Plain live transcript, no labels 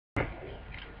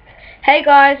Hey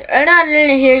guys, Erna and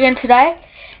Luna here again today,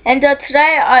 and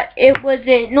today it was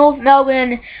at North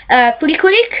Melbourne footy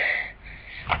clinic.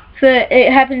 So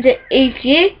it happens each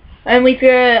year, and with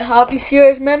a Harvey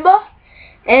Series member.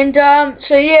 And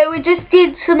so yeah, we just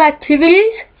did some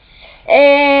activities,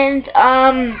 and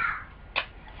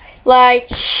like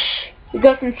we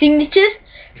got some signatures.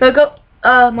 So I got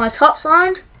my top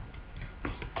signed.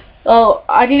 Oh,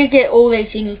 I didn't get all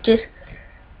these signatures,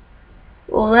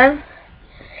 all of them.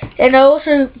 And I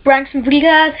also brought some footy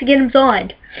cards to get them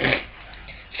signed.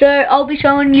 So I'll be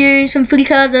showing you some footy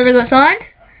cards that I got signed.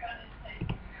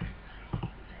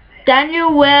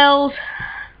 Daniel Wells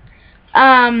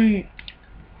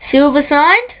silver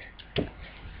signed.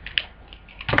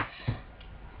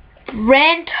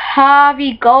 Brent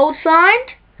Harvey gold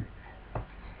signed.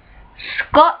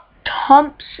 Scott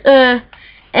Thompson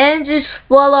Andrew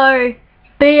Swallow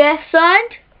BS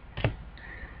signed.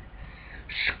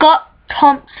 Scott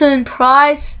Thompson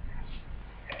Prize.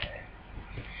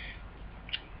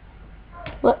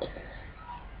 What?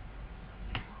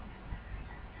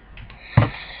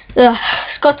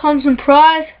 Scott Thompson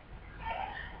Prize.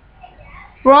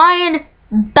 Ryan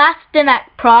Bastanak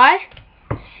Prize.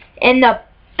 And the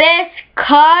best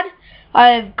card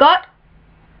I've got,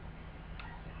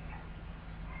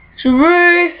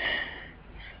 Drew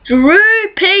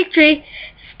Petrie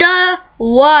Star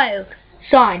Wild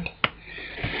signed.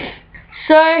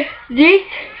 So this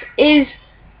is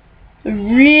a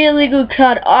really good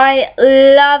card. I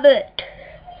love it.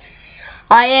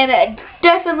 I am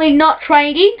definitely not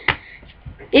trading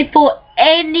it for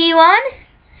anyone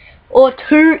or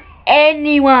to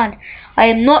anyone. I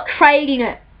am not trading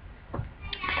it.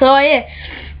 So yeah,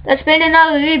 that's been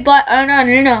another video by Erna and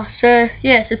Luna. So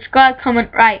yeah, subscribe, comment,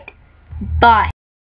 rate. Bye.